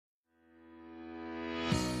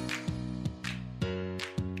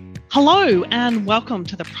Hello and welcome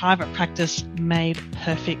to the Private Practice Made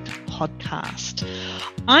Perfect podcast.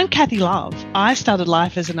 I'm Kathy Love. I started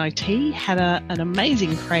life as an OT, had an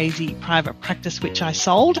amazing, crazy private practice which I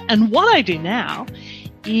sold, and what I do now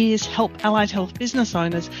is help allied health business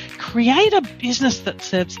owners create a business that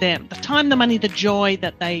serves them, the time, the money, the joy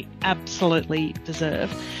that they absolutely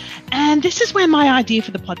deserve. And this is where my idea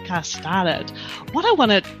for the podcast started. What I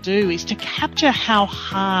want to do is to capture how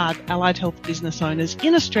hard allied health business owners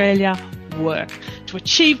in Australia work to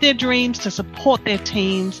achieve their dreams, to support their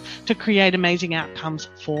teams, to create amazing outcomes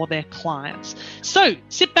for their clients. So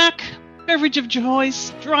sit back, beverage of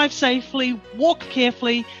choice, drive safely, walk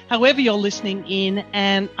carefully, however you're listening in,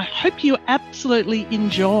 and I hope you absolutely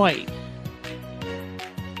enjoy.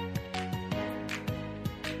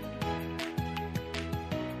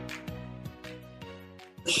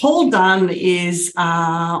 Paul Dunn is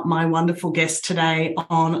my wonderful guest today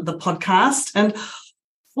on the podcast. And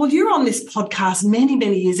well, you're on this podcast many,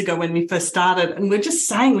 many years ago when we first started, and we're just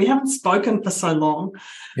saying we haven't spoken for so long.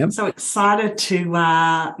 Yep. I'm so excited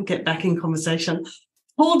to get back in conversation.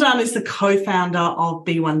 Paul Dunn is the co-founder of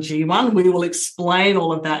B1G1. We will explain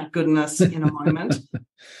all of that goodness in a moment.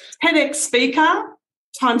 TEDx speaker,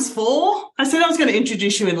 ×4. I said I was going to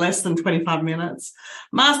introduce you in less than 25 minutes.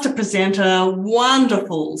 Master presenter,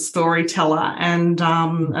 wonderful storyteller, and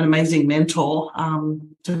an amazing mentor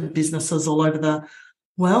to businesses all over the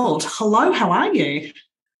world. Hello, how are you?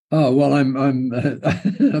 Oh well, I'm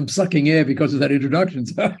I'm sucking air because of that introduction.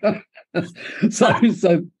 So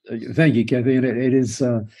thank you, Kathy. And it is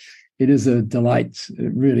a delight.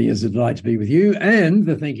 It really is a delight to be with you. And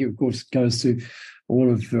the thank you, of course, goes to all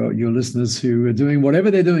of your listeners who are doing whatever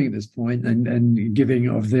they're doing at this point and giving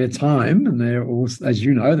of their time. And they're also, as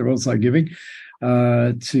you know, they're also giving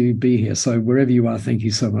to be here. So wherever you are, thank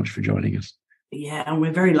you so much for joining us. Yeah, and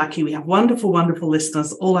we're very lucky. We have wonderful, wonderful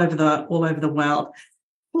listeners all over the world.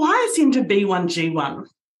 Fly us into B1G1.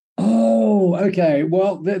 Oh, okay.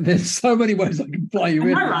 Well, there's so many ways I can fly you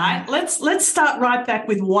in. All right. Let's start right back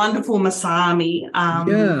with wonderful Masami.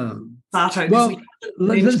 Sato. Well,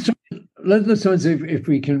 let's try and see if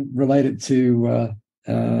we can relate it to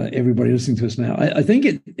everybody listening to us now. I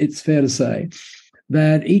think it's fair to say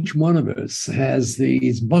that each one of us has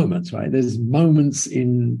these moments, right? There's moments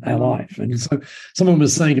in our life. And so someone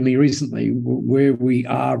was saying to me recently, where we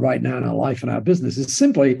are right now in our life and our business is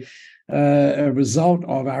simply a result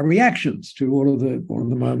of our reactions to all of the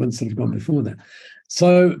moments that have gone before that.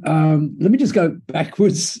 So let me just go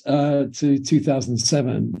backwards to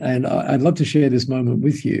 2007, and I'd love to share this moment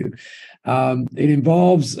with you. It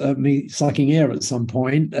involves me sucking air at some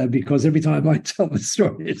point because every time I tell the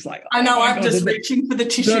story, it's like I know I'm just reaching for the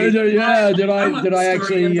tissue. Did I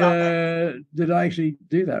actually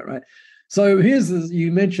do that, right? So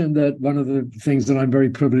you mentioned that one of the things that I'm very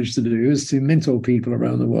privileged to do is to mentor people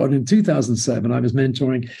around the world. In 2007, I was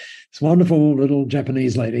mentoring this wonderful little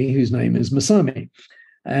Japanese lady whose name is Masami.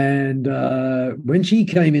 And when she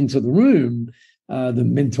came into the room, the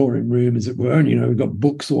mentoring room, as it were, and, we've got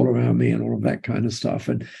books all around me and all of that kind of stuff.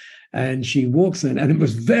 And she walks in, and it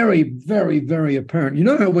was very, very, very apparent. You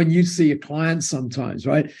know how when you see a client sometimes,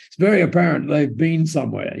 right? It's very apparent they've been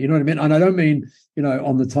somewhere. You know what I mean? And I don't mean,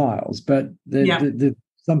 on the tiles, but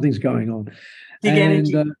something's going on.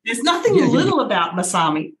 There's nothing little about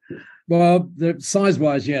Masami. Well,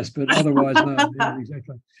 size-wise, yes, but otherwise, no. Yeah,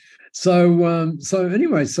 exactly. So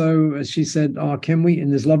anyway, she said, "Oh, can we?"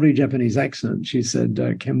 In this lovely Japanese accent, she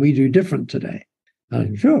said, "Can we do different today?"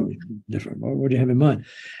 Sure, different. What do you have in mind?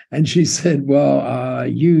 And she said, "Well,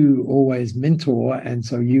 you always mentor, and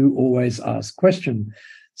so you always ask questions.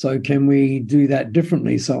 So can we do that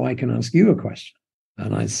differently so I can ask you a question?"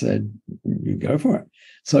 And I said, "You go for it."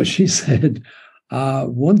 So she said, "I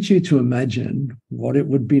want you to imagine what it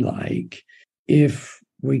would be like if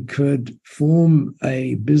we could form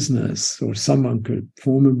a business, or someone could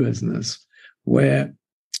form a business where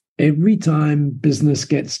every time business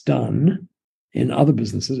gets done in other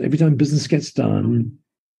businesses, every time business gets done,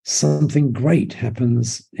 something great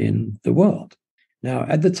happens in the world." Now,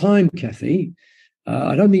 at the time, Kathy,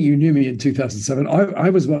 I don't think you knew me in 2007.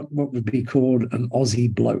 I was what would be called an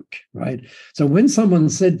Aussie bloke, right? So when someone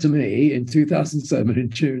said to me in 2007 in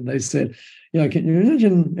June, they said, "Can you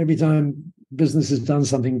imagine every time business has done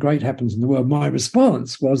something great happens in the world?" My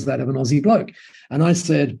response was that of an Aussie bloke. And I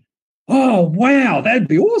said, "Oh, wow, that'd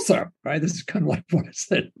be awesome," right? This is kind of like what I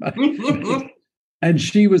said. And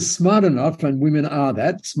she was smart enough, and women are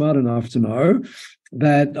that smart enough to know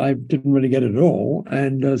that I didn't really get it at all.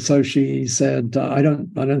 And so she said, I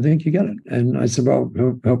don't think you get it. And I said, "Well,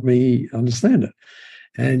 help me understand it."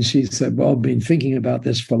 And she said, well, I've been thinking about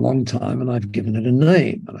this for a long time and I've given it a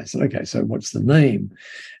name. And I said, okay, so what's the name?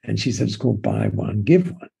 And she said, it's called Buy One,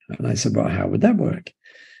 Give One. And I said, well, how would that work?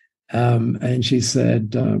 And she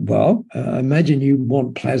said, imagine you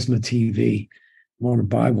want plasma TV, want to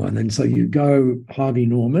buy one. And so you go Harvey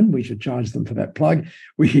Norman, we should charge them for that plug.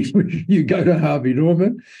 You go to Harvey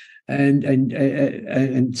Norman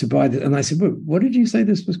and to buy this. And I said, well, what did you say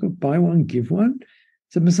this was called? Buy one, give one? I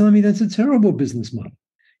said, Masami, that's a terrible business model.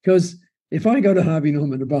 Because if I go to Harvey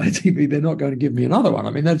Norman to buy a TV, they're not going to give me another one.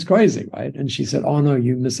 I mean, that's crazy, right? And she said, oh, no,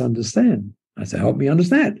 you misunderstand. I said, help me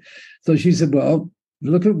understand. So she said, well,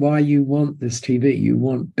 look at why you want this TV. You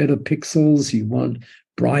want better pixels. You want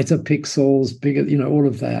brighter pixels, bigger, all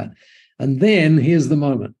of that. And then here's the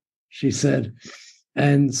moment. She said,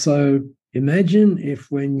 and so imagine if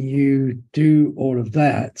when you do all of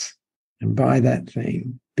that and buy that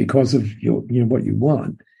thing because of your, what you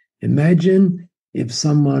want, imagine if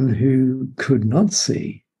someone who could not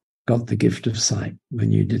see got the gift of sight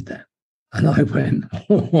when you did that. And I went,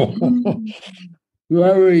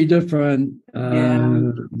 very different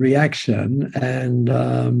reaction, and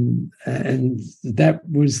that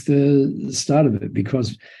was the start of it.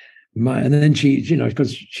 Because and then she,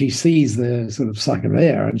 because she sees the sort of suck of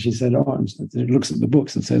air, and she said, it looks at the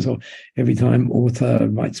books and says, every time author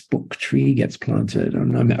writes book, tree gets planted.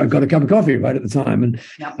 And I got a cup of coffee right at the time, and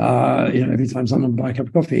every time someone buy a cup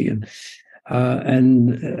of coffee, and a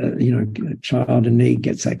child in need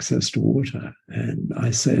gets access to water. And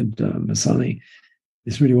I said, Masami,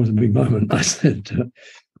 this really was a big moment. I said,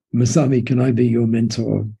 Masami, can I be your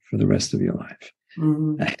mentor for the rest of your life?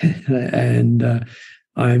 Mm-hmm. And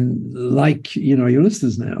I'm like, your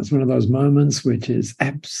listeners now. It's one of those moments which is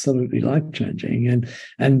absolutely life-changing.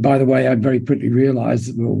 And by the way, we very quickly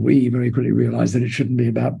realized that it shouldn't be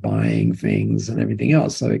about buying things and everything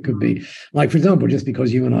else. So it could be, like, for example, just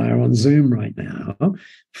because you and I are on Zoom right now,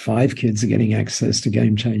 5 kids are getting access to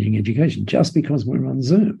game-changing education just because we're on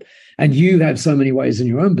Zoom. And you have so many ways in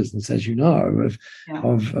your own business, as you know,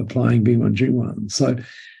 of applying B1G1. So,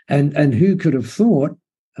 and who could have thought,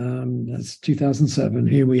 that's 2007.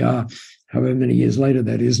 Here we are, however many years later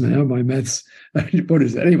that is now. My maths, what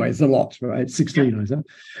is it? Anyway, it's a lot, right? 16, I said.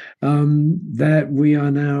 That we are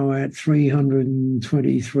now at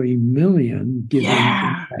 323 million given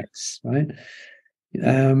impacts, right?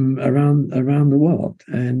 Around the world.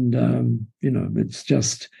 And, it's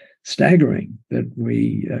just staggering that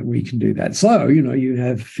we can do that. So, you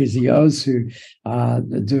have physios who are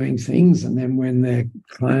doing things, and then when their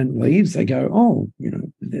client leaves, they go,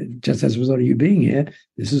 just as a result of you being here,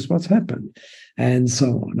 this is what's happened, and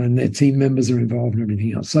so on. And their team members are involved and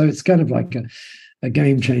everything else. So it's kind of like a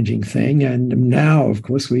game-changing thing. And now, of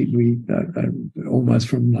course, we almost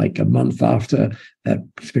from like a month after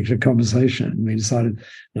that particular conversation, we decided,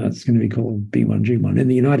 no, it's going to be called B1G1. In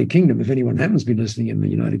the United Kingdom, if anyone happens to be listening in the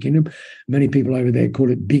United Kingdom, many people over there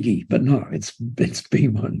call it Biggie, but no, it's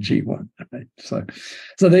B1G1. Right? So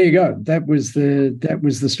there you go. That was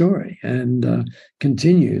the story, and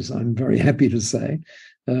continues, I'm very happy to say,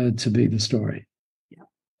 to be the story.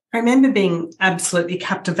 I remember being absolutely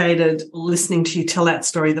captivated listening to you tell that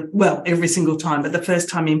story, every single time, but the first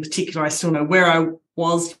time in particular, I still know where I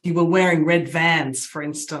was. You were wearing red Vans, for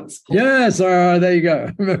instance. Yes, there you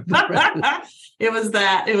go. It was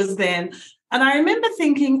then. And I remember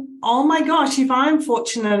thinking, oh my gosh, if I'm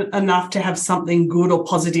fortunate enough to have something good or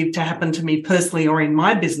positive to happen to me personally or in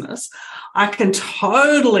my business, I can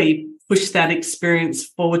totally push that experience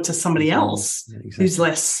forward to somebody else who's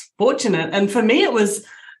less fortunate. And for me, it was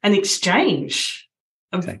an exchange,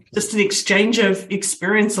 just an exchange of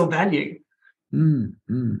experience or value.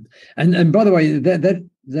 Mm-hmm. And by the way,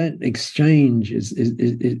 that exchange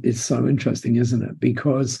is so interesting, isn't it?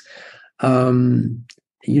 Because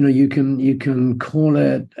you can call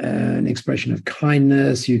it an expression of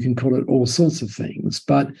kindness, you can call it all sorts of things,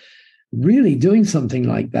 but really doing something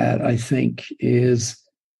like that, I think, is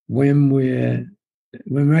when we're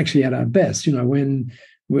actually at our best.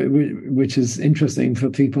 Which is interesting for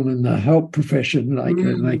people in the help profession. Like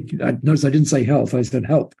I noticed I didn't say health, I said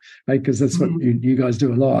help, right? Because that's what you guys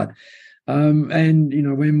do a lot.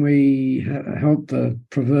 And when we help the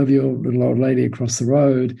proverbial little old lady across the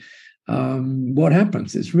road, what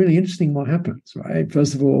happens? It's really interesting what happens, right?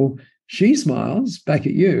 First of all, she smiles back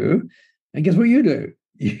at you, and guess what you do?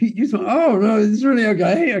 You smile, oh no, it's really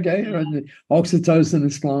okay. And the oxytocin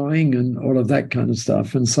is flying and all of that kind of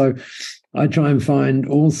stuff. And so I try and find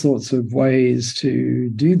all sorts of ways to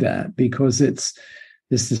do that, because it's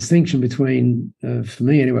this distinction between, for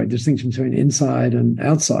me anyway, distinction between inside and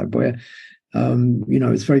outside, where,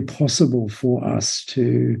 it's very possible for us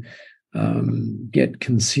to get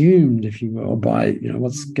consumed, if you will, by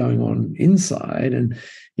what's going on inside. And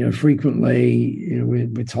frequently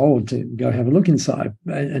we're told to go have a look inside,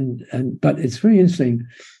 but it's very interesting.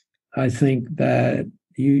 I think that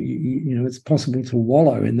it's possible to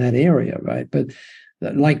wallow in that area, right? But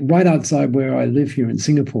like right outside where I live here in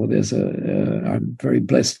Singapore, there's I'm very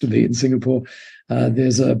blessed to be in Singapore.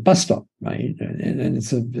 There's a bus stop, right? And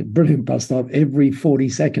it's a brilliant bus stop. Every 40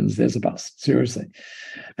 seconds, there's a bus, seriously.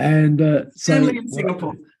 And so only in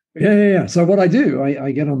Singapore. Yeah. So what I do,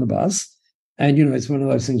 I get on the bus, and it's one of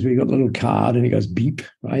those things where you got a little card and it goes beep,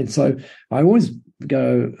 right? So I always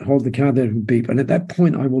go hold the card there and beep, and at that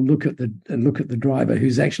point I will look at the driver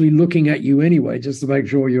who's actually looking at you anyway, just to make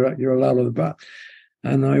sure you're allowed on the bus.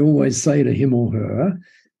 And I always say to him or her,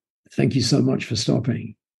 "Thank you so much for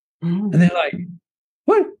stopping." And they're like,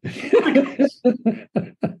 "What?"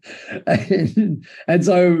 and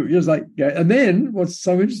so just like, and then what's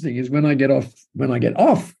so interesting is when I get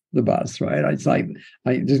off the bus, right? It's like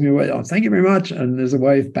I just go, "Oh, thank you very much," and there's a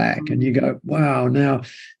wave back, and you go, "Wow, now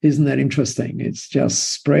isn't that interesting?" It's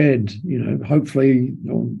just spread, hopefully,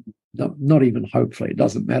 or not even hopefully. It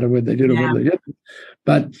doesn't matter whether they did or whether they didn't,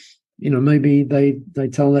 but maybe they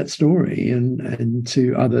tell that story and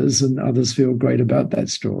to others, and others feel great about that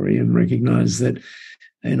story and recognize that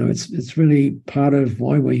it's really part of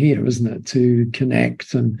why we're here, isn't it? To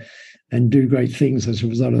connect and do great things as a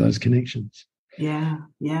result of those connections. Yeah.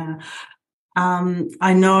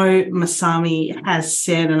 I know Masami has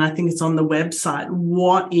said, and I think it's on the website,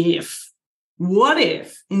 what if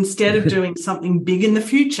instead of doing something big in the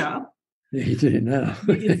future, you do it now.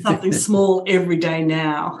 you did something small every day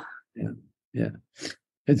now. Yeah.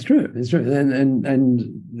 It's true. And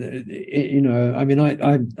I mean,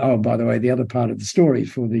 oh, by the way, the other part of the story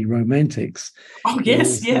for the romantics. Oh,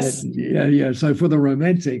 yes. Yeah. So for the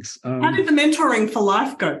romantics. How did the mentoring for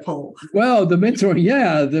life go, Paul? Well, the mentoring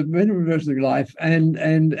for life.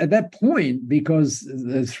 And at that point, because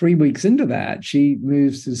 3 weeks into that, she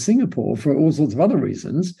moves to Singapore for all sorts of other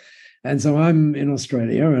reasons. And so I'm in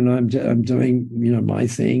Australia, and I'm doing my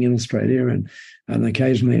thing in Australia, and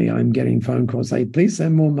occasionally I'm getting phone calls saying, "Please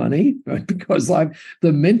send more money," because the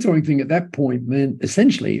mentoring thing at that point meant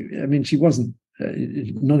essentially, I mean, she wasn't.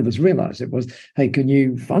 None of us realized it was, "Hey, can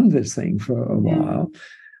you fund this thing for a while?"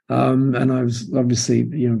 And I was obviously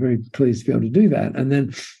very pleased to be able to do that. And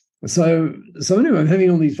then so anyway, I'm having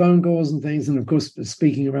all these phone calls and things, and of course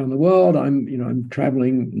speaking around the world. I'm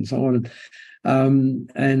traveling and so on.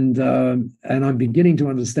 And I'm beginning to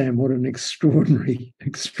understand what an extraordinary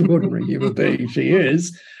human being she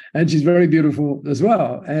is, and she's very beautiful as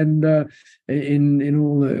well, and in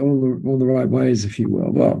all the right ways, if you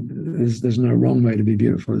will. Well, there's no wrong way to be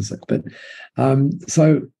beautiful, is there? But and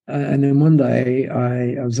then one day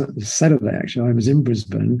I was Saturday actually. I was in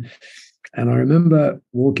Brisbane, and I remember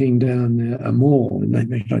walking down a mall, and I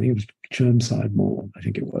think it was Chermside Mall, I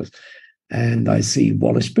think it was. And I see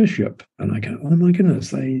Wallace Bishop, and I go, "Oh my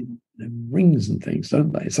goodness, they have rings and things,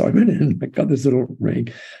 don't they?" So I went in and I got this little ring,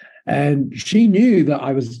 and she knew that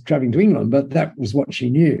I was traveling to England, but that was what she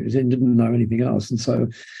knew, and didn't know anything else. And so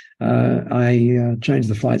I changed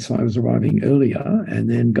the flight, so I was arriving earlier, and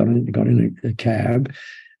then got in a cab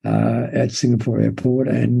at Singapore Airport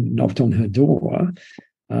and knocked on her door.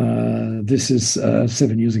 This is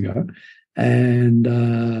 7 years ago. And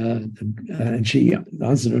she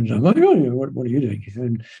answered, and I'm like, "Oh, what are you doing?"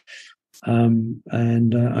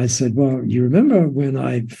 And I said, "Well, you remember when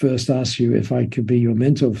I first asked you if I could be your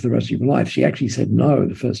mentor for the rest of your life?" She actually said no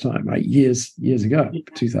the first time, right? Years ago,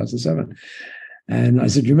 2007. And I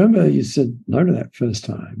said, "You remember you said no to that first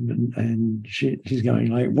time?" And she's going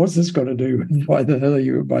like, "What's this got to do with why the hell are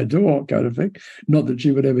you at my door?" kind of thing. Not that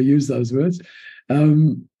she would ever use those words.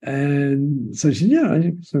 And so she said, "Yeah,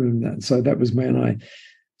 I sort of that." So that was when I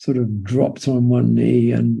sort of dropped on one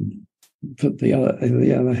knee and put the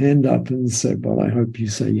other hand up and said, "Well, I hope you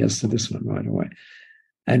say yes to this one right away."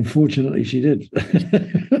 And fortunately, she did.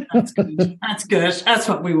 That's good. That's good. That's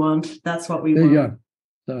what we want. That's what we want. There you go.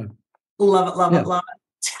 So, love it.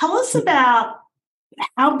 Tell us about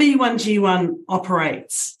how B1G1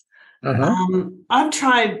 operates. I've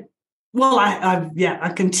tried. Well,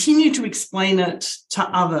 I continue to explain it to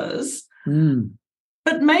others,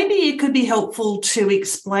 but maybe it could be helpful to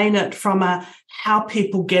explain it from a how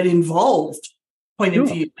people get involved point of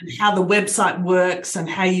view, and how the website works, and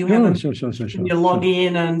how you have you log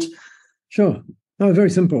in and. Sure. No, very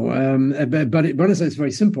simple. But when I say it's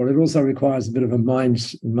very simple, it also requires a bit of a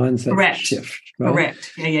mindset shift. Right?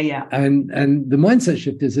 Correct. Yeah. And the mindset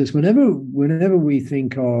shift is this: whenever we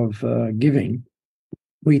think of giving,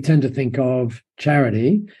 we tend to think of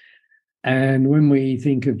charity And when we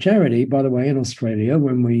think of charity, by the way, in Australia,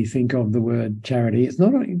 when we think of the word charity, it's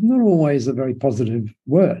not always a very positive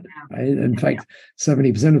word. Right? In fact,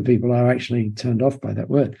 70% of people are actually turned off by that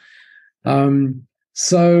word.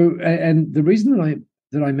 So, and the reason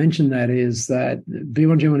that I mentioned that is that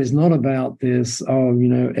B1G1 is not about this,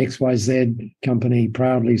 XYZ company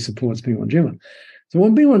proudly supports B1G1. So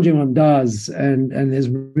what B1G1 does, and there's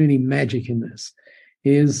really magic in this,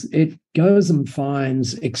 is it goes and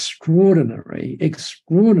finds extraordinary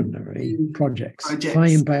projects, high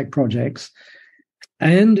impact projects,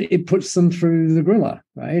 and it puts them through the griller,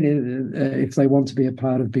 right? If they want to be a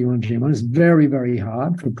part of B1G1, it's very, very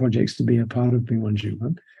hard for projects to be a part of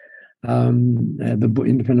B1G1. The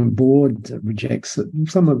independent board rejects it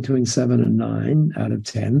somewhere between 7 and 9 out of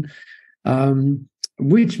 10.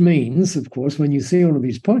 Which means, of course, when you see all of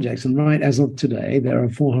these projects, and right as of today, there are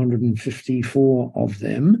 454 of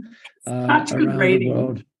them around the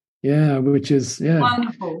world. Yeah, which is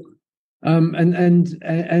wonderful. But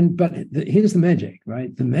here's the magic,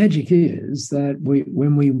 right? The magic is that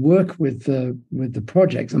when we work with the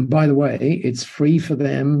projects, and by the way, it's free for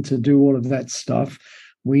them to do all of that stuff.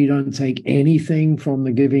 We don't take anything from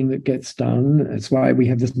the giving that gets done. That's why we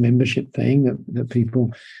have this membership thing that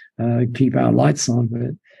people keep our lights on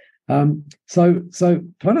with. So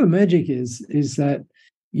part of the magic is that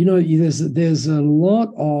there's a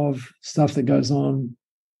lot of stuff that goes on,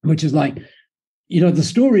 which is like, the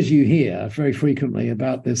stories you hear very frequently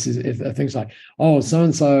about this is things like, oh,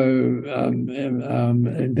 so-and-so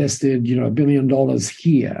invested, $1 billion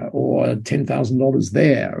here or $10,000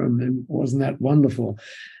 there. And wasn't that wonderful?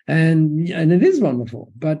 And it is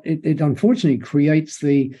wonderful, but it unfortunately creates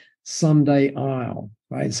the someday I'll,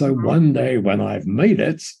 right? So one day when I've made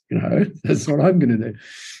it, that's what I'm going to do.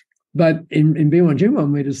 But in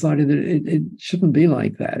B1G1, we decided that it shouldn't be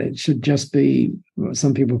like that. It should just be what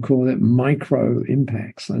some people call it micro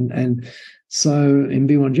impacts. And so in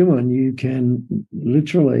B1G1, you can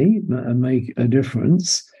literally make a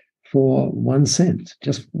difference for 1 cent,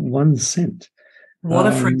 just 1 cent. What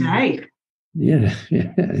a free day. Yeah,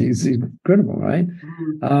 it's incredible, right?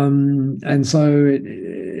 And so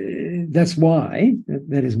that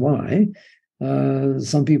is why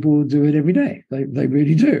some people do it every day. They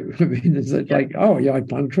really do. I mean, it's like, oh, yeah, I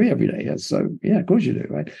plant a tree every day. So, yeah, of course you do,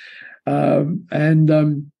 right? And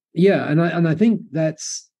I think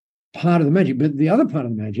that's part of the magic. But the other part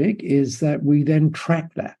of the magic is that we then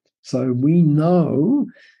track that. So we know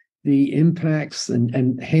the impacts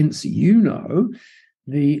and hence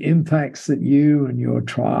the impacts that you and your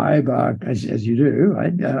tribe are, as you do,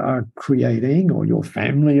 right, are creating, or your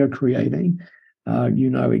family are creating. You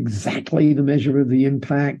know exactly the measure of the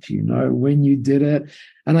impact, when you did it.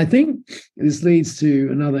 And I think this leads to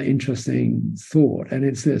another interesting thought, and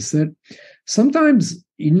it's this, that sometimes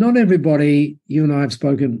not everybody, you and I have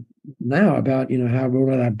spoken now about, how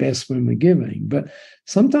we're at our best when we're giving, but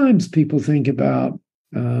sometimes people think about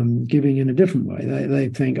giving in a different way. They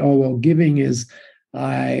think, oh, well, giving is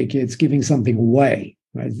like it's giving something away,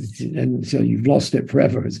 right? And so you've lost it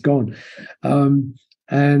forever, it's gone.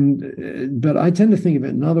 But I tend to think of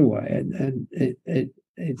it another way, and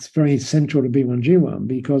it's very central to B1G1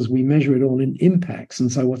 because we measure it all in impacts. And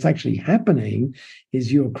so what's actually happening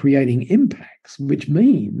is you're creating impacts, which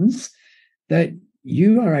means that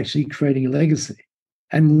you are actually creating a legacy.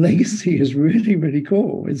 And legacy is really, really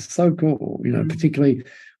cool. It's so cool, particularly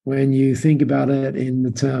when you think about it in the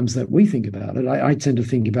terms that we think about it. I tend to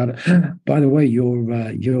think about it. By the way, your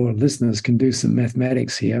listeners can do some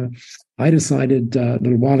mathematics here. I decided a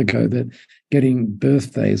little while ago that getting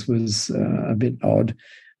birthdays was a bit odd.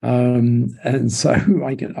 And so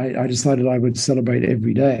I decided I would celebrate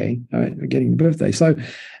every day getting a birthday. So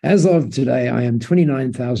as of today, I am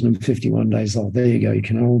 29,051 days old. There you go. You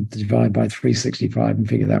can all divide by 365 and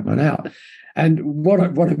figure that one out. And what I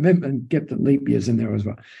meant, and get the leap years in there as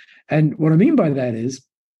well. And what I mean by that is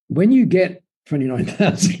when you get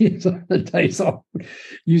 29,000 days old,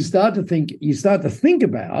 you start to think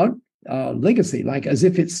about legacy, like as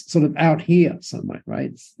if it's sort of out here somewhere,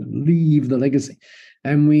 right? Leave the legacy.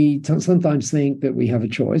 And we sometimes think that we have a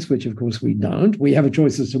choice, which of course we don't. We have a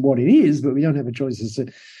choice as to what it is, but we don't have a choice as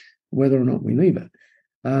to whether or not we leave it.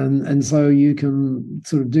 And so you can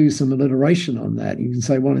sort of do some alliteration on that. You can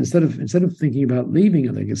say, well, instead of thinking about leaving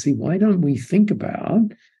a legacy, why don't we think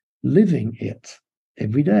about living it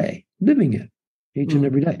every day, living it each and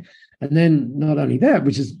every day? And then not only that,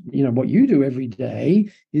 which is, what you do every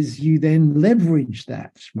day, is you then leverage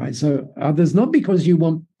that, right? So others, not because you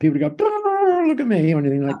want people to go, oh, look at me, or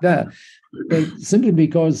anything like that, but simply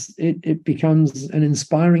because it becomes an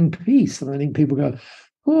inspiring piece. And I think people go,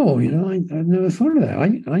 oh, I've never thought of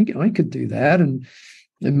that. I could do that, and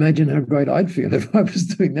imagine how great I'd feel if I was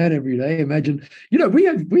doing that every day. Imagine, we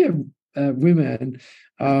have women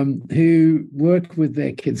who work with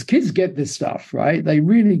their kids. Kids get this stuff, right? They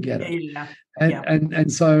really get it. Yeah.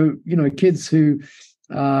 And so, kids who,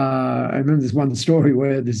 I remember this one story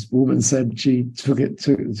where this woman said she took it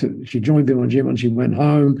she joined B1G when she went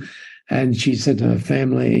home, and she said to her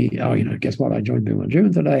family, oh, guess what? I joined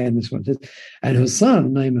B1G today, and this one. And her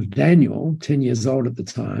son, name of Daniel, 10 years old at the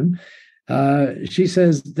time, she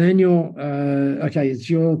says, Daniel, okay, it's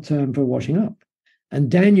your turn for washing up.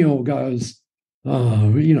 And Daniel goes,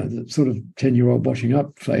 oh, the sort of 10-year-old washing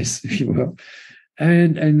up face, if you will.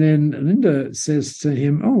 And then Linda says to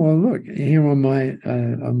him, oh, well, look, here on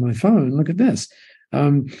my phone, look at this.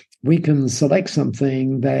 We can select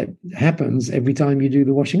something that happens every time you do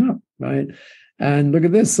the washing up, right? And look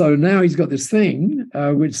at this. So now he's got this thing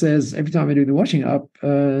which says every time I do the washing up,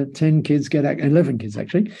 11 kids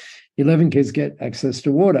actually, 11 kids get access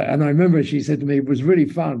to water. And I remember she said to me, it was really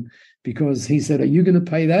fun, because he said, are you going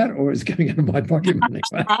to pay that, or is it going out of my pocket money?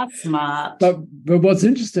 That's smart. But what's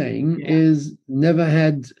interesting is never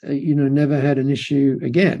had an issue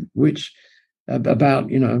again, which about,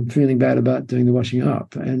 feeling bad about doing the washing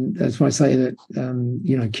up. And that's why I say that,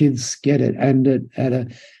 kids get it. And at a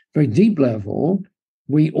very deep level,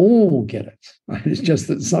 we all get it. Right? It's just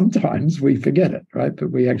that sometimes we forget it, right? But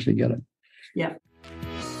we actually get it. Yeah.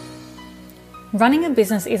 Running a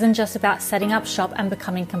business isn't just about setting up shop and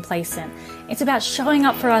becoming complacent. It's about showing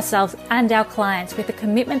up for ourselves and our clients with a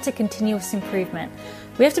commitment to continuous improvement.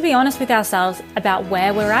 We have to be honest with ourselves about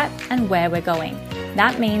where we're at and where we're going.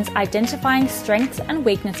 That means identifying strengths and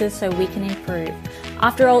weaknesses so we can improve.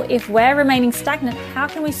 After all, if we're remaining stagnant, how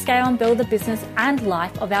can we scale and build the business and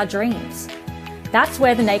life of our dreams? That's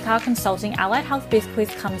where the NACAR Consulting Allied Health Biz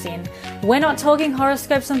Quiz comes in. We're not talking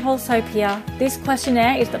horoscopes and Pulshope here. This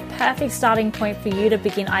questionnaire is the perfect starting point for you to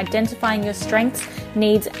begin identifying your strengths,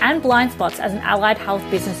 needs, and blind spots as an allied health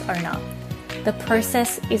business owner. The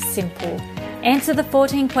process is simple. Answer the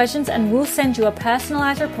 14 questions and we'll send you a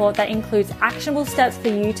personalized report that includes actionable steps for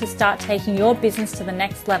you to start taking your business to the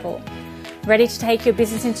next level. Ready to take your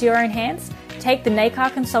business into your own hands? Take the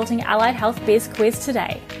NACAR Consulting Allied Health Biz Quiz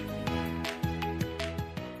today.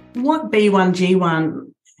 What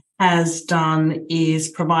B1G1 has done is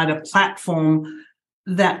provide a platform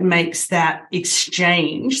that makes that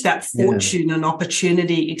exchange, that fortune and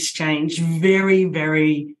opportunity exchange, very,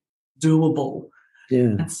 very doable.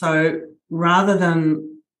 Yeah. And so rather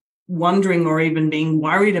than wondering or even being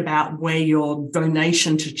worried about where your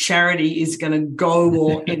donation to charity is going to go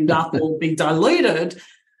or end up or be diluted,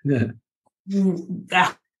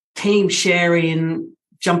 our team share in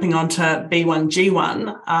jumping onto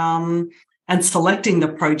B1G1 and selecting the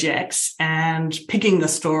projects and picking the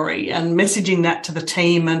story and messaging that to the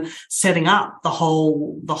team and setting up the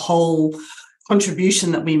whole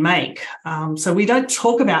contribution that we make. So we don't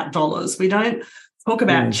talk about dollars. We don't talk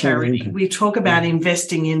about charity. We talk about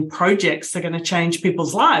investing in projects that are going to change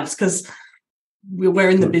people's lives, because we're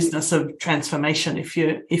in the business of transformation, if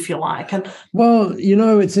you like. And well,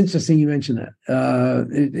 it's interesting you mentioned that.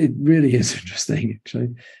 It really is interesting, actually,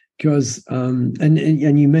 because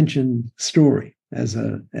and you mentioned story as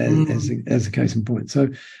a case in point. So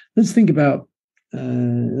let's think about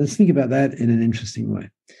that in an interesting way.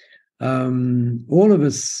 All of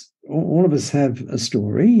us have a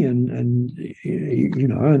story, and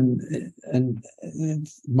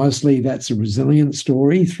mostly that's a resilient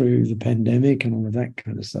story through the pandemic and all of that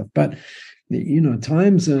kind of stuff. But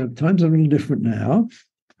times are a little different now.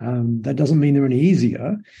 That doesn't mean they're any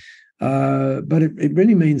easier, but it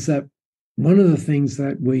really means that one of the things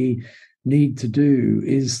that we need to do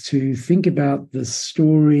is to think about the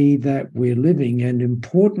story that we're living, and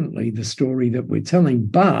importantly, the story that we're telling.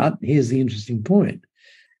 But here's the interesting point: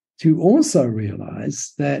 to also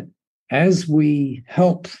realize that as we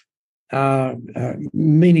help,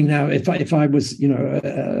 meaning now, if I was,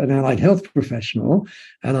 an allied health professional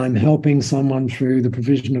and I'm helping someone through the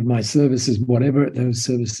provision of my services, whatever those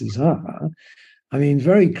services are, I mean,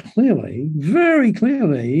 very clearly,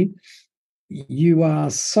 you are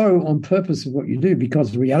so on purpose of what you do,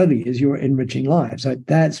 because the reality is you're enriching lives. So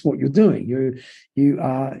that's what you're doing. You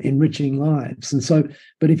are enriching lives. And so,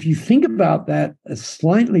 but if you think about that a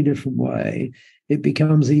slightly different way, it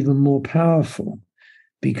becomes even more powerful,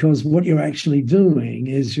 because what you're actually doing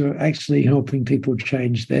is you're actually helping people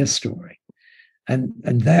change their story. And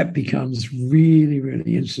that becomes really,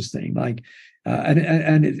 really interesting. Like,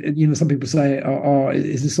 some people say, oh,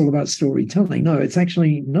 is this all about storytelling? No, it's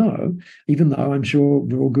actually no, even though I'm sure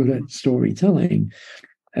we're all good at storytelling.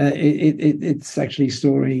 It's actually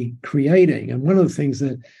story creating. And one of the things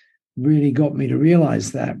that really got me to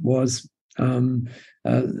realize that was someone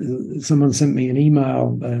sent me an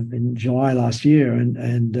email in July last year,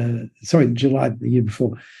 July the year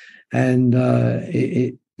before, and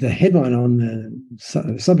the headline on the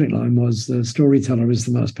subject line was "The storyteller is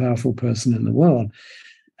the most powerful person in the world,"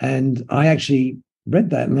 and I actually read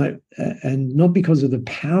that, and not because of the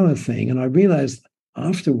power thing, and I realized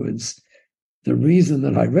afterwards the reason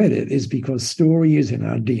that I read it is because story is in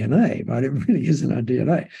our DNA, right? It really is in our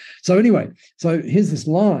DNA. So anyway, so here's this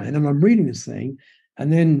line, and I'm reading this thing,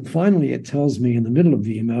 and then finally it tells me in the middle of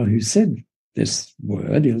the email who said this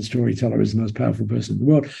word, the storyteller is the most powerful person in the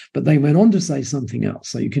world, but they went on to say something else.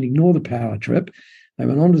 So you can ignore the power trip. They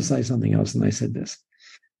went on to say something else, and they said this: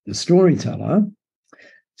 the storyteller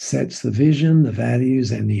sets the vision, the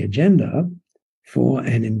values, and the agenda for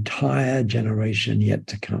an entire generation yet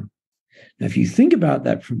to come. Now, if you think about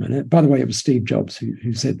that for a minute, by the way, it was Steve Jobs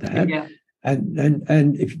who said that. Yeah.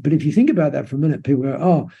 But if you think about that for a minute, people go,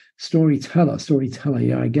 "Oh, storyteller,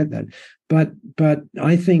 yeah, I get that." But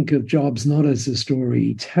I think of Jobs not as a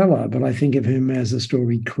storyteller, but I think of him as a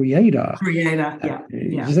story creator.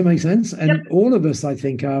 Yeah. Does that make sense? And all of us, I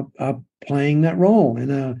think, are playing that role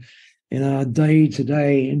in our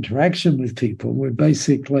day-to-day interaction with people. We're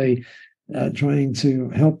basically trying to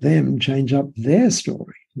help them change up their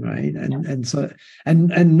story. Right.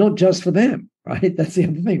 And not just for them, right? That's the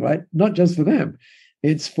other thing, right? Not just for them.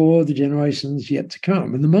 It's for the generations yet to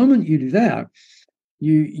come. And the moment you do that,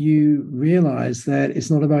 you realize that it's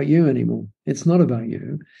not about you anymore. It's not about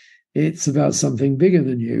you. It's about something bigger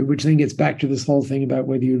than you, which then gets back to this whole thing about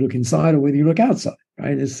whether you look inside or whether you look outside,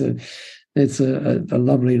 right? It's a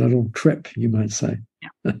lovely little trip, you might say.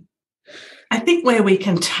 Yeah. I think where we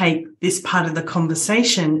can take this part of the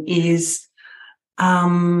conversation is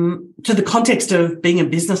to the context of being a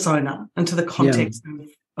business owner and to the context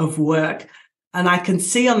of work. And I can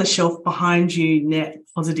see on the shelf behind you, Net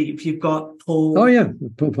Positive, you've got Paul. Oh, yeah,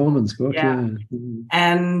 Paul Polman's book. Yeah.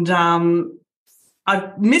 And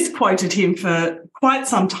I've misquoted him for quite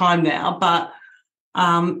some time now, but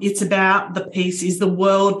it's about the piece, is the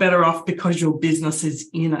world better off because your business is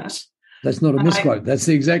in it? That's not a misquote. That's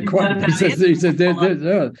the exact quote. He said,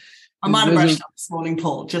 I might have brushed up this morning,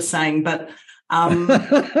 Paul, just saying, but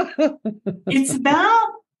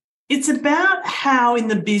it's about how in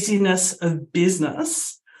the busyness of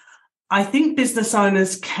business, I think business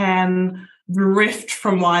owners can drift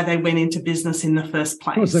from why they went into business in the first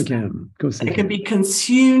place. Of course they can. They can be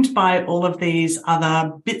consumed by all of these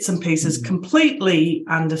other bits and pieces, completely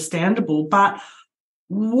understandable. But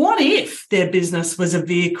what if their business was a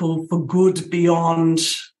vehicle for good beyond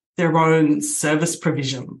their own service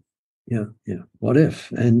provision? Yeah. What if?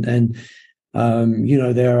 And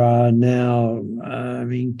there are now,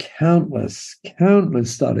 countless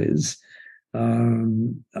studies,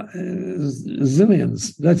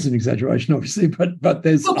 zillions. That's an exaggeration, obviously, but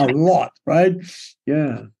there's a lot, right?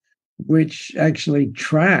 Yeah, which actually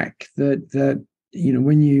track that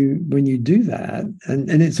when you do that,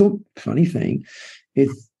 and it's all funny thing.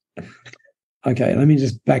 Okay, let me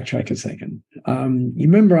just backtrack a second. You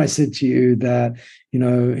remember I said to you that,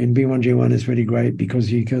 in B1G1 is really great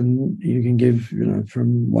because you can give,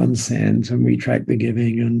 from 1 cent, and we track the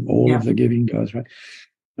giving and all of the giving goes, right?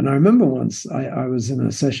 And I remember once I was in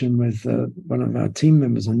a session with one of our team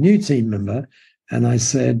members, a new team member, and I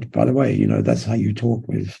said, by the way, that's how you talk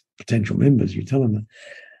with potential members. You tell them that.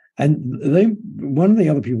 And one of the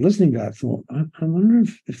other people listening to that thought, I wonder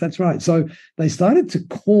if that's right. So they started to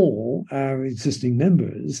call our existing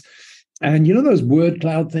members, and those word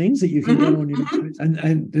cloud things that you can get on your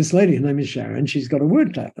and this lady, her name is Sharon, she's got a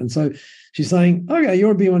word cloud. And so she's saying, okay,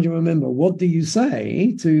 you're a B1G1 member. What do you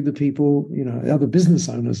say to the people, other business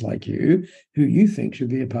owners like you, who you think should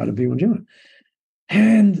be a part of B1G1?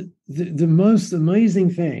 And the most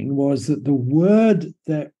amazing thing was that the word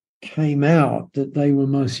that came out that they were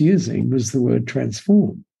most using was the word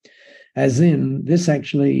transform, as in this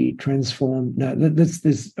actually transformed. Now,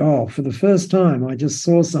 for the first time, I just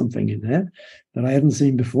saw something in there that I hadn't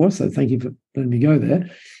seen before. So thank you for letting me go there.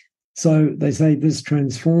 So they say this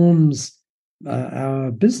transforms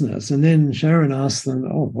our business. And then Sharon asked them,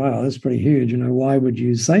 oh, wow, that's pretty huge. Why would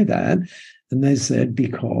you say that? And they said,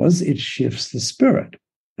 because it shifts the spirit,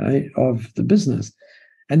 right, of the business.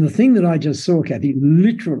 And the thing that I just saw, Kathy,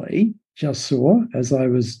 literally just saw as I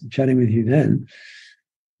was chatting with you then,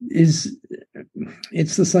 is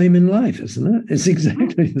it's the same in life, isn't it? It's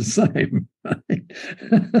exactly the same.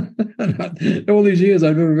 Right? All these years,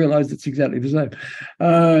 I've never realized it's exactly the same.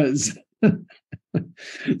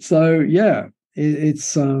 So, yeah,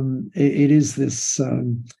 it is this.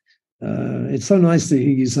 It's so nice to hear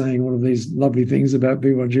you saying all of these lovely things about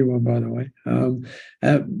B1G1, by the way.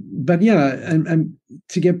 But yeah, and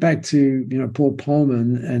to get back to Paul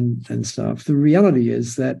Polman and stuff, the reality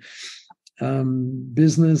is that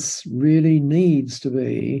business really needs to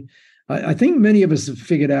be. I think many of us have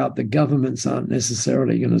figured out that governments aren't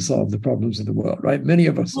necessarily going to solve the problems of the world, right? Many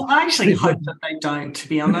of us. Well, I actually hope that they don't, to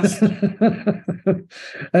be honest.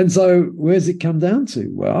 And so, where's it come down to?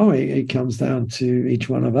 Well, it comes down to each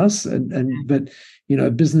one of us, but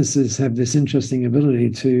businesses have this interesting ability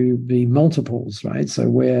to be multiples, right? So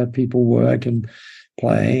where people work and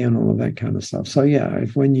play and all of that kind of stuff. So yeah,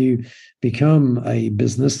 when you become a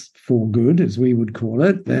business for good, as we would call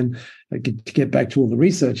it, then to get back to all the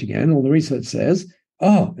research again, all the research says,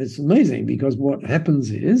 it's amazing, because what happens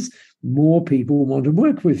is more people want to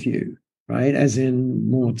work with you, right? As in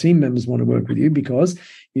more team members want to work with you because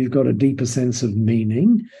you've got a deeper sense of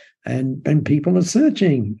meaning, and people are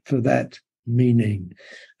searching for that meaning.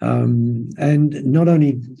 And not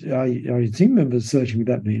only are your team members searching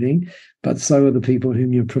for that meaning, but so are the people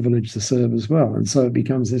whom you're privileged to serve as well. And so it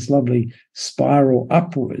becomes this lovely spiral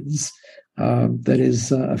upwards that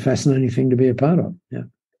is a fascinating thing to be a part of. Yeah.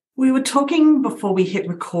 We were talking before we hit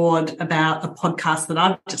record about a podcast that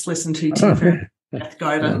I've just listened to, Seth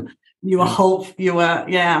Godin. You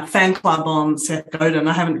were fan club on Seth Godin.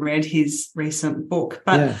 I haven't read his recent book,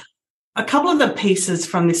 but a couple of the pieces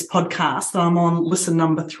from this podcast that I'm on listen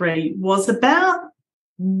number 3 was about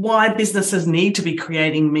why businesses need to be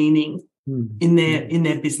creating meaning in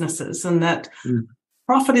their businesses, and that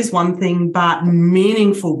profit is one thing, but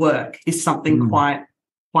meaningful work is something quite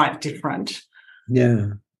different. Yeah.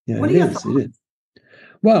 What are your thoughts?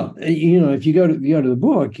 Well, if you go to the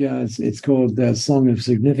book, it's called Song of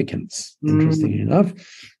Significance. Interestingly enough,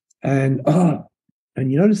 and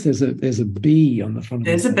you notice there's a bee on the front.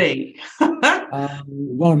 There's a bee.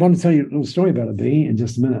 Well, I want to tell you a little story about a bee in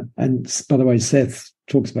just a minute. And by the way, Seth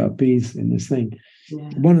talks about bees in this thing. Yeah.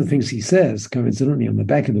 One of the things he says, coincidentally, on the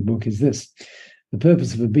back of the book is this: the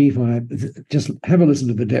purpose of a beehive. Just have a listen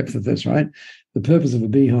to the depth of this, right? The purpose of a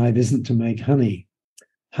beehive isn't to make honey.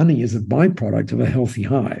 Honey is a byproduct of a healthy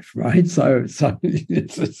hive, right? So Seth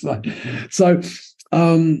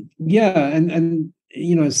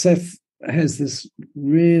has this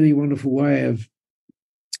really wonderful way of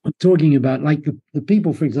talking about, like, the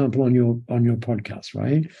people, for example, on your podcast,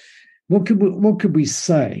 right? What could we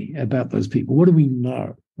say about those people? What do we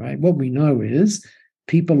know, right? What we know is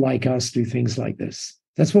people like us do things like this.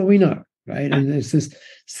 That's what we know, right? And it's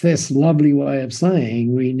this lovely way of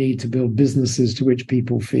saying we need to build businesses to which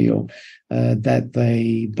people feel that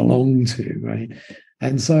they belong to, right?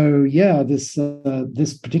 And so,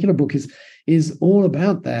 this particular book is all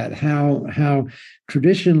about that. How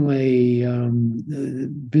traditionally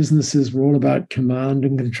businesses were all about command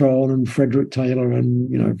and control, and Frederick Taylor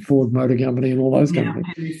and Ford Motor Company and all those kind of things.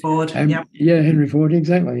 Henry Ford. Henry Ford,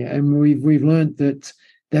 exactly. And we've learned that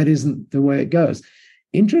isn't the way it goes.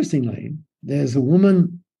 Interestingly, there's a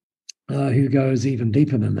woman who goes even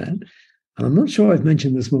deeper than that. And I'm not sure I've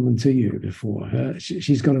mentioned this woman to you before.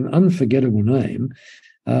 She's got an unforgettable name.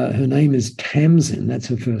 Her name is Tamsin. That's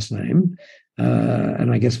her first name.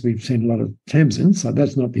 And I guess we've seen a lot of Tamsin, so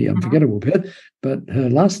that's not the unforgettable bit. But her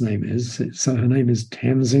last name her name is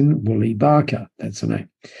Tamsin Woolley Barker. That's her name.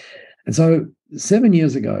 And so 7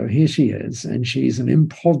 years ago, here she is, and she's an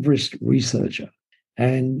impoverished researcher.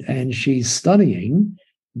 And she's studying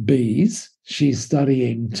bees. She's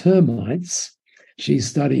studying termites. She's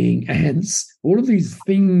studying ants, all of these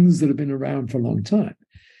things that have been around for a long time.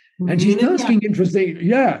 And she's asking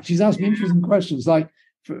interesting questions, like,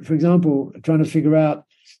 for example, trying to figure out,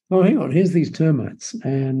 hang on, here's these termites,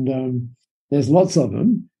 and there's lots of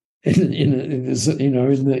them in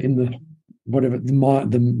the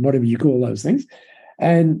whatever you call those things,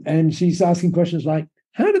 and she's asking questions like,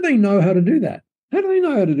 how do they know how to do that? How do they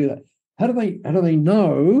know how to do that? How do they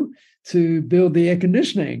know to build the air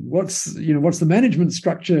conditioning? What's the management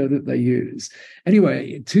structure that they use?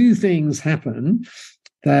 Anyway, two things happen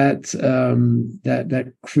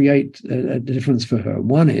that create a difference for her.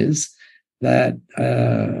 One is that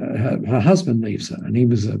her husband leaves her, and he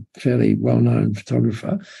was a fairly well-known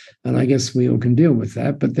photographer, and I guess we all can deal with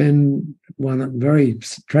that. But then one very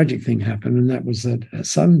tragic thing happened, and that was that her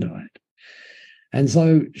son died. And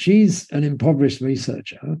so she's an impoverished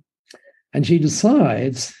researcher, and she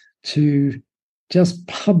decides to just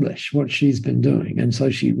publish what she's been doing. And so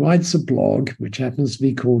she writes a blog, which happens to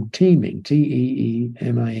be called Teeming,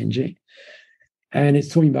 Teeming. And it's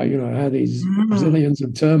talking about, how these zillions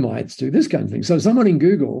of termites do this kind of thing. So someone in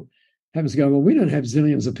Google happens to go, well, we don't have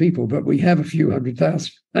zillions of people, but we have a few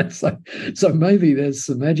 100,000. So maybe there's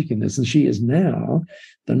some magic in this. And she is now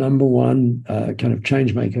the number one kind of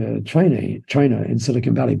change maker trainer in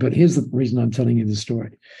Silicon Valley. But here's the reason I'm telling you the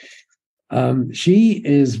story. She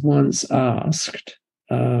is once asked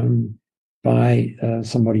by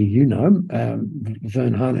somebody you know,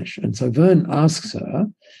 Vern Harnish. And so Vern asks her,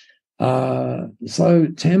 so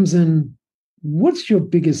Tamsin, what's your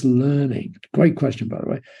biggest learning? Great question, by the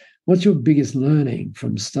way. What's your biggest learning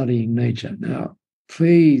from studying nature? Now,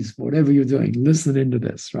 please, whatever you're doing, listen into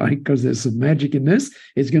this, right? Because there's some magic in this.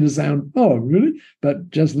 It's going to sound, oh, really?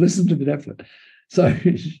 But just listen to the depth of it. So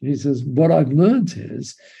she says, what I've learned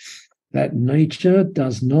is that nature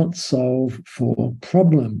does not solve for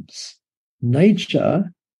problems.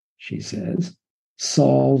 Nature, she says,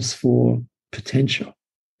 solves for potential.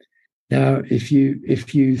 Now, if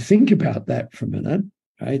you think about that for a minute,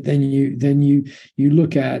 right, then you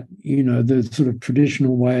look at, the sort of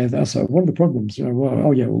traditional way of, so what are the problems?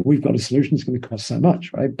 We've got a solution. It's going to cost so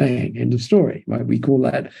much, right? Bang, end of story, right? We call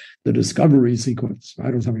that the discovery sequence,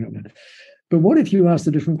 right, or something like that. But what if you asked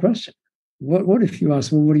a different question? What if you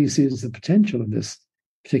asked, well, what do you see as the potential of this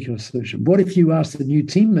particular solution? What if you asked a new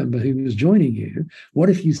team member who was joining you, what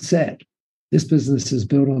if you said, this business is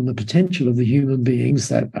built on the potential of the human beings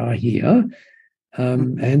that are here,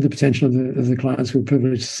 and the potential of the clients we're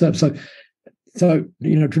privileged to serve. So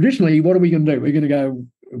traditionally, what are we going to do? We're going to go,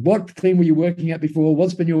 what team were you working at before?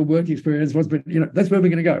 What's been your work experience? What's been, that's where we're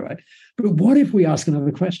going to go, right? But what if we ask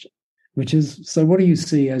another question, which is, so what do you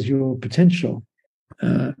see as your potential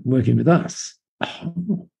working with us?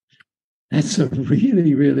 Oh, that's a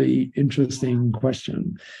really, really interesting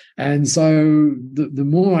question. And so the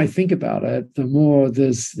more I think about it, the more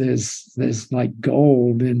there's like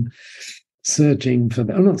gold in searching for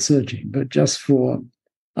that. I'm not searching, but just for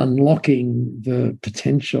unlocking the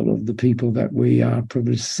potential of the people that we are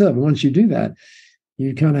privileged to serve. And once you do that,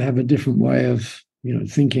 you kind of have a different way of,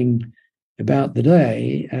 thinking about the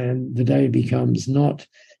day, and the day becomes not,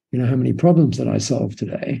 how many problems that I solved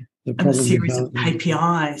today. And a series of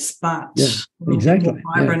KPIs, but exactly, more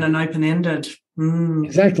vibrant and open-ended.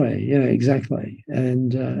 Exactly, exactly.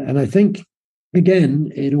 And I think,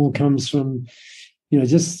 again, it all comes from,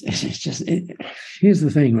 here's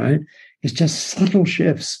the thing, right? It's just subtle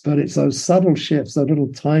shifts, but it's those subtle shifts, those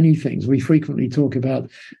little tiny things. We frequently talk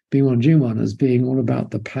about B1G1 as being all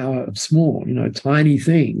about the power of small, tiny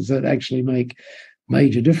things that actually make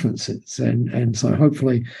major differences. And so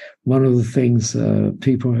hopefully one of the things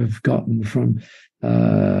people have gotten from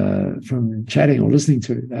chatting or listening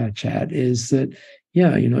to our chat is that,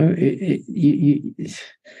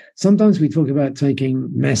 sometimes we talk about taking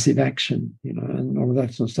massive action, and all of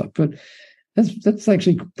that sort of stuff, but that's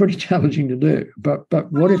actually pretty challenging to do. But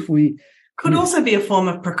what if we could also be a form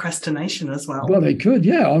of procrastination as well? Well, they could,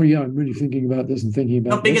 yeah. Oh, yeah. I'm really thinking about this and thinking about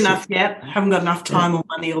not big enough yet. Haven't got enough time or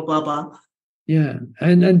money or blah blah. Yeah,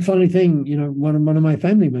 and funny thing, one of my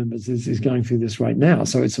family members is going through this right now,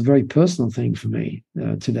 so it's a very personal thing for me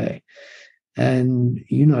today. And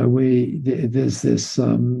there's this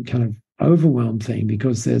kind of overwhelmed thing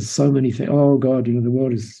because there's so many things. Oh God, the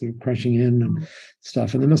world is sort of crashing in and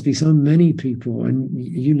stuff, and there must be so many people. And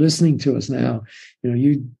you listening to us now,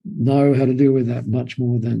 you know how to deal with that much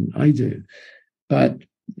more than I do. But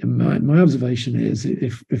my observation is,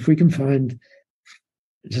 if we can find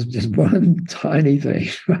just one tiny thing,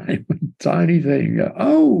 right? One tiny thing.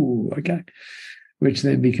 Oh, okay. Which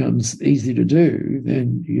then becomes easy to do.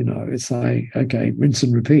 Then, it's like, okay, rinse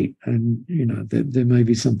and repeat. And, there may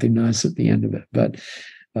be something nice at the end of it. But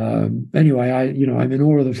anyway, I'm in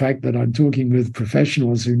awe of the fact that I'm talking with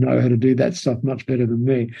professionals who know how to do that stuff much better than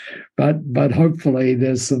me. But hopefully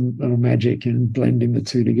there's some little magic in blending the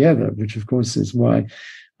two together, which of course is why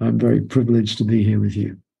I'm very privileged to be here with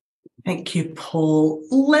you. Thank you, Paul.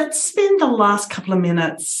 Let's spend the last couple of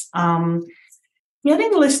minutes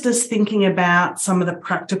getting listeners thinking about some of the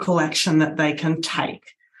practical action that they can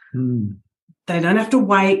take. They don't have to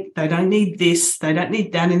wait. They don't need this. They don't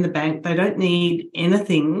need that in the bank. They don't need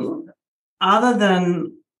anything other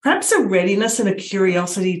than perhaps a readiness and a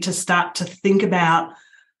curiosity to start to think about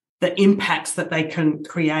the impacts that they can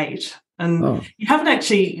create. And we haven't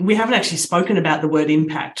actually spoken about the word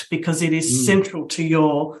impact because it is central to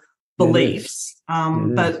your beliefs.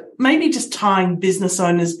 But maybe just tying business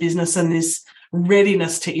owners' business and this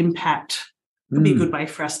readiness to impact would be a good way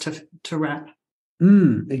for us to wrap.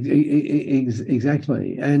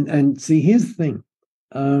 Exactly. And see, here's the thing.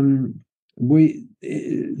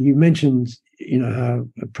 You mentioned, how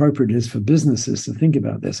appropriate it is for businesses to think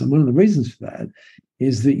about this. And one of the reasons for that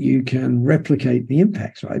is that you can replicate the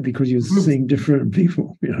impacts, right? Because you're seeing different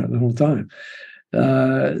people, the whole time.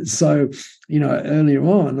 So, earlier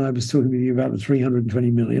on, I was talking with you about the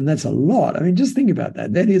 320 million. That's a lot. I mean, just think about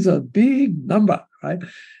that. That is a big number, right?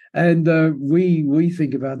 And we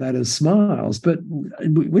think about that as smiles, but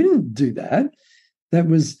we didn't do that. That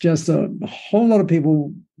was just a whole lot of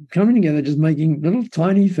people coming together, just making little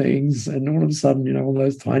tiny things, and all of a sudden, all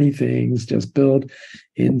those tiny things just build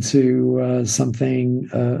into something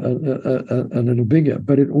a little bigger.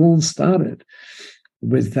 But it all started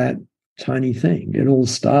with that tiny thing. It all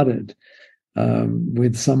started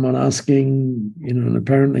with someone asking, an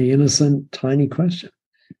apparently innocent, tiny question.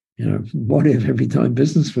 What if every time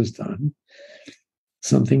business was done,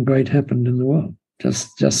 something great happened in the world?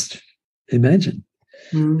 Just imagine.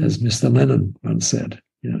 As Mr. Lennon once said,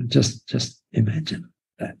 just imagine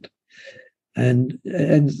that. And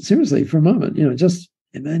seriously, for a moment, just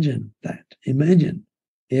imagine that. Imagine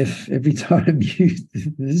if every time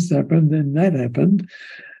this happened, then that happened.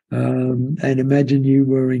 And imagine you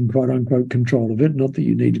were in quote unquote control of it. Not that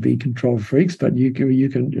you need to be control freaks, but you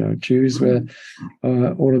can choose where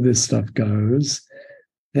all of this stuff goes.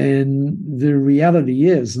 Then the reality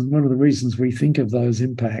is, and one of the reasons we think of those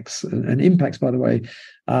impacts, and impacts, by the way,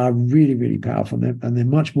 are really, really powerful, and they're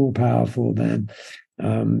much more powerful than,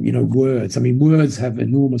 words. I mean, words have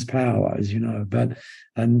enormous power, as you know.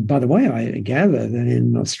 And by the way, I gather that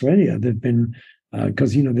in Australia, there've been,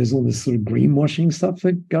 because, there's all this sort of greenwashing stuff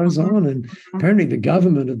that goes on. And apparently the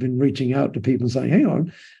government have been reaching out to people saying, hang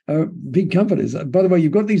on, big companies, by the way,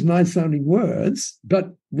 you've got these nice sounding words,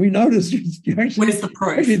 but we noticed you actually, where's the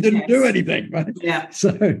proof? Actually didn't do anything, right? Yeah.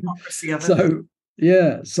 So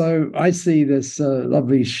I see this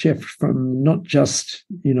lovely shift from not just,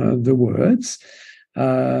 the words,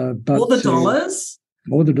 but or the dollars.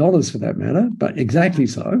 Or the dollars for that matter, but exactly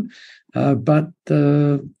so. But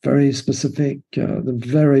the very specific, the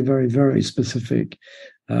very, very, very specific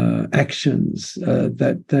actions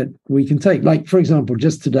that we can take. Like, for example,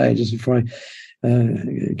 just today, just before I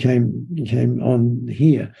came on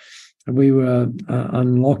here, we were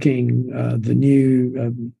unlocking the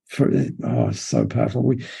new. So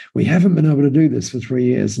powerful! We haven't been able to do this for 3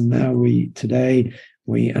 years, and now today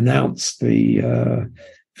we announced the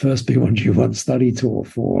first B1G1 study tour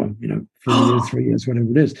for 4 years, 3 years, whatever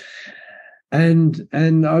it is. And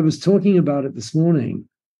I was talking about it this morning,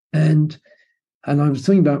 and I was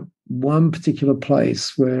talking about one particular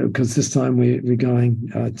place where, because this time we're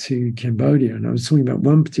going to Cambodia, and I was talking about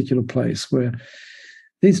one particular place where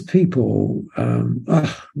these people,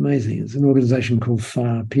 amazing. It's an organization called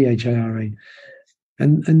PHARE, P-H-A-R-E,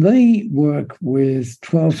 and they work with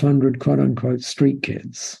 1,200 quote unquote street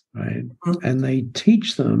kids, right? And they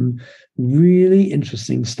teach them really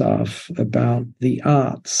interesting stuff about the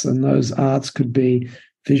arts, and those arts could be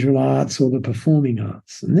visual arts or the performing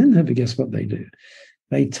arts. And then have a guess what they do.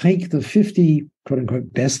 They take the 50 quote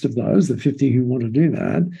unquote best of those, the 50 who want to do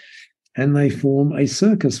that, and they form a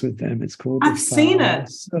circus with them. It's called I've seen it.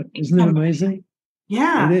 Isn't it amazing?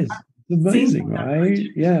 Yeah. It is. It's amazing, right?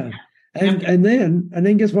 Yeah. And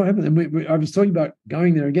then guess what happened? And I was talking about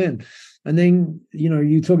going there again. And then,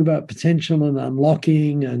 you talk about potential and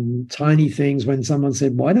unlocking and tiny things, when someone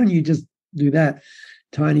said, why don't you just do that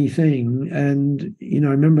tiny thing? And, I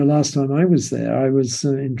remember last time I was there, I was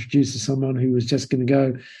introduced to someone who was just going to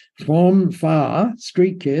go from PHARE,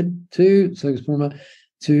 street kid, to circus performer,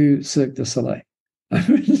 to Cirque du Soleil. I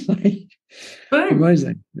was like,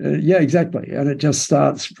 amazing. Yeah, exactly. And it just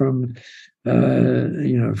starts from,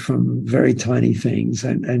 from very tiny things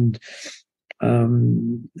and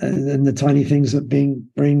the tiny things that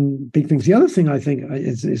bring big things. The other thing I think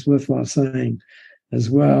is worthwhile saying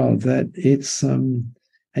as well, that it's and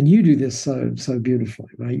you do this so beautifully,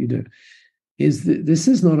 right? You do, is that this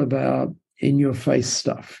is not about in your face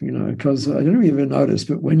stuff, because I don't know if you ever noticed,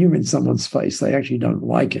 but when you're in someone's face, they actually don't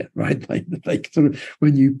like it, right? They sort of,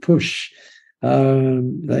 when you push,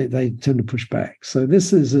 they tend to push back. So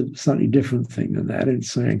this is a slightly different thing than that.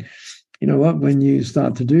 It's saying, you know what, when you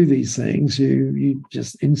start to do these things, you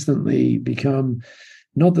just instantly become,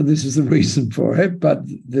 not that this is the reason for it, but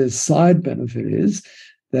the side benefit is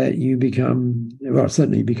that you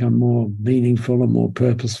certainly become more meaningful and more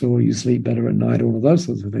purposeful. You sleep better at night, all of those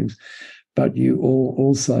sorts of things. But you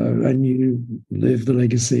and you live the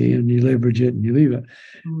legacy and you leverage it and you leave it.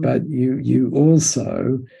 But you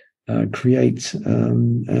also create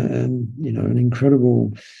an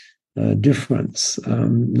incredible difference,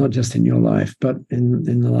 not just in your life, but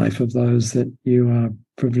in the life of those that you are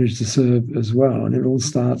privileged to serve as well. And it all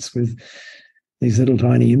starts with these little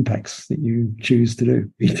tiny impacts that you choose to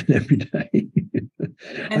do each and every day.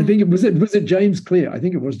 I think it was James Clear. I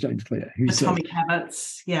think it was James Clear who said Atomic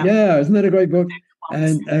Habits. Yeah. Yeah, isn't that a great book?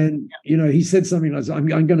 And you know, he said something like, I'm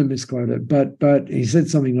going to misquote it, but he said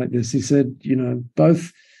something like this. He said, you know,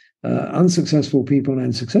 both unsuccessful people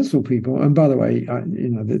and successful people. And by the way, you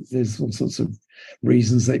know, there's all sorts of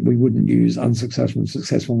reasons that we wouldn't use unsuccessful and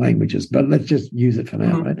successful languages, but let's just use it for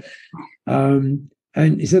now, right?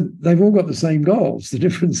 And he said they've all got the same goals. The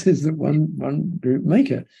difference is that one group make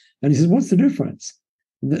it. And he says, what's the difference?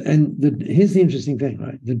 Here's the interesting thing,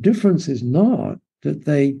 right? The difference is not that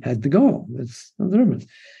they had the goal. That's not the difference.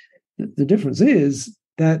 The difference is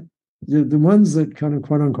that the ones that kind of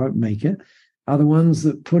quote unquote make it are the ones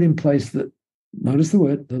that put in place that, notice the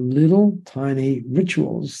word, the little tiny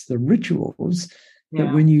rituals, that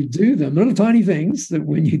when you do them, little tiny things that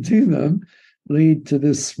when you do them lead to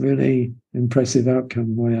this really impressive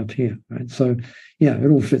outcome way up here, right? So, yeah, it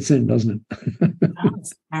all fits in, doesn't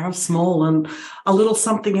it? Power of small, and a little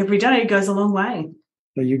something every day goes a long way.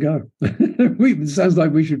 There you go. It sounds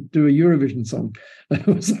like we should do a Eurovision song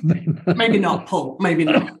or something. Maybe not, Paul. Maybe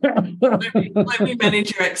not. Let me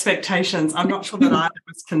manage your expectations. I'm not sure that either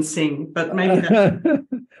of us can sing, but maybe that's...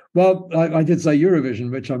 Well, I did say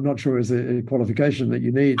Eurovision, which I'm not sure is a qualification that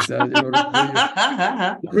you need. In order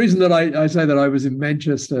to the reason that I say that, I was in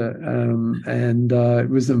Manchester and it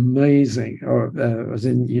was amazing. I was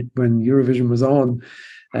in when Eurovision was on,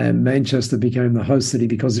 and Manchester became the host city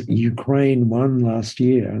because Ukraine won last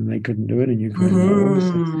year and they couldn't do it in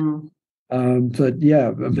Ukraine. But yeah,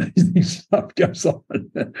 amazing stuff goes on.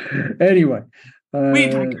 Anyway. We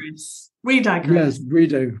digress. Yes, we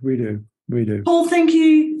do. Paul, thank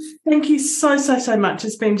you so much.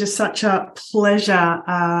 It's been just such a pleasure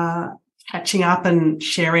catching up and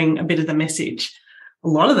sharing a bit of the message, a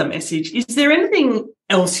lot of the message. Is there anything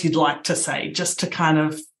else you'd like to say, just to kind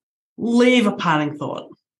of leave a parting thought?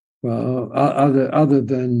 Well, other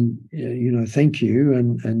than, you know, thank you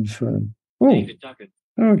and for... David Duggan.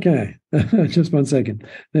 Okay, just 1 second.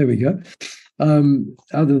 There we go.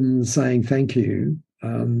 Other than saying thank you,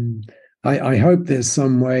 I hope there's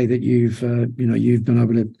some way that you've been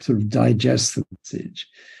able to sort of digest the message.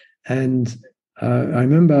 And I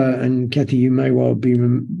remember, and Kathy, you may well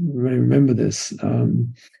remember this,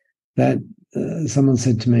 that someone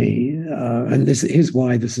said to me, and here's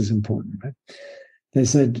why this is important, right? They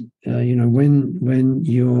said, when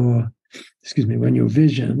your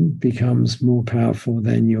vision becomes more powerful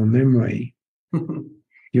than your memory,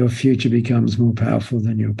 your future becomes more powerful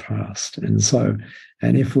than your past. And so,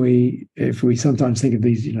 and if we sometimes think of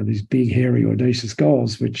these, these big, hairy, audacious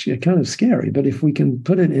goals, which are kind of scary, but if we can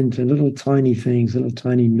put it into little tiny things, little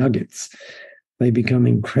tiny nuggets, they become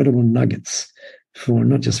incredible nuggets for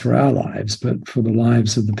not just for our lives, but for the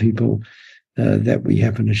lives of the people that we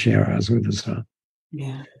happen to share ours with as well.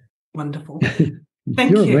 Yeah, wonderful. Thank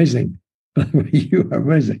you. You're amazing. You are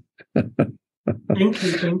amazing. Thank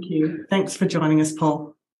you. Thanks for joining us,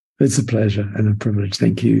 Paul. It's a pleasure and a privilege.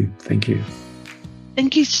 Thank you. Thank you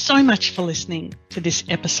so much for listening to this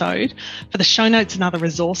episode. For the show notes and other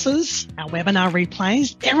resources, our webinar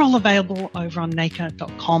replays, they're all available over on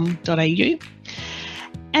naker.com.au.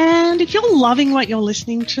 And if you're loving what you're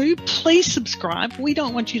listening to, please subscribe. We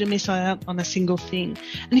don't want you to miss out on a single thing.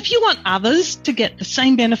 And if you want others to get the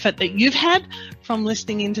same benefit that you've had from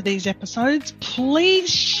listening into these episodes, please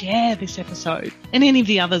share this episode and any of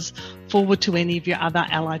the others forward to any of your other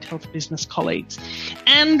allied health business colleagues.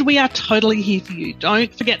 And we are totally here for you.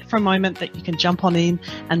 Don't forget for a moment that you can jump on in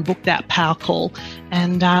and book that power call,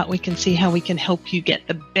 and we can see how we can help you get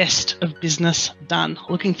the best of business done.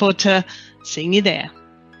 Looking forward to seeing you there.